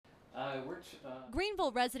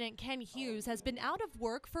Greenville resident Ken Hughes has been out of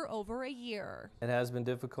work for over a year. It has been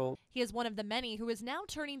difficult. He is one of the many who is now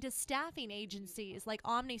turning to staffing agencies like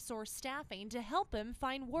OmniSource Staffing to help him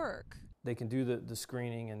find work. They can do the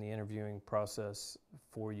screening and the interviewing process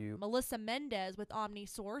for you. Melissa Mendez with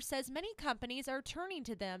OmniSource says many companies are turning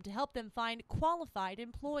to them to help them find qualified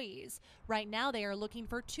employees. Right now they are looking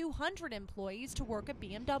for 200 employees to work at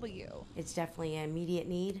BMW. It's definitely an immediate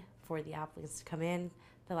need for the applicants to come in,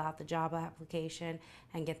 fill out the job application,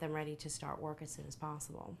 and get them ready to start work as soon as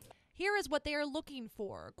possible. Here is what they are looking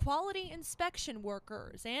for: quality inspection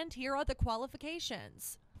workers, and here are the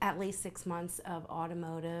qualifications. At least 6 months of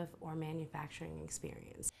automotive or manufacturing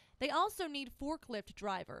experience. They also need forklift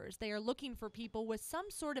drivers. They are looking for people with some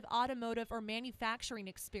sort of automotive or manufacturing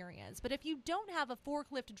experience. But if you don't have a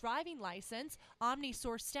forklift driving license,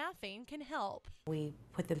 OmniSource Staffing can help. We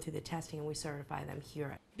put them through the testing and we certify them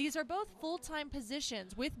here. These are both full-time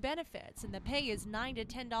positions with benefits, and the pay is $9 to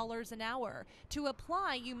 $10 an hour. To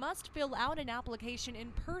apply, you must fill out an application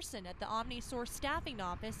in person at the OmniSource Staffing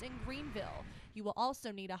office in Greenville. You will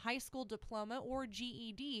also need a high school diploma or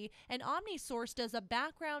GED, and OmniSource does a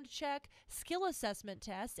background check, skill assessment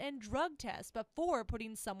test, and drug test before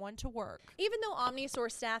putting someone to work. Even though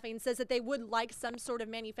OmniSource Staffing says that they would like some sort of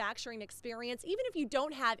manufacturing experience, even if you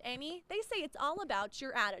don't have any, they say it's all about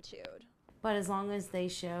your attitude. But as long as they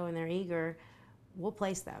show and they're eager, we'll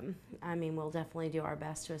place them. I mean, we'll definitely do our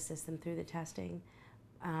best to assist them through the testing.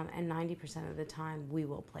 And 90% of the time, we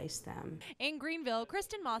will place them. In Greenville,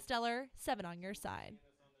 Kristen Mosteller, 7 on Your Side.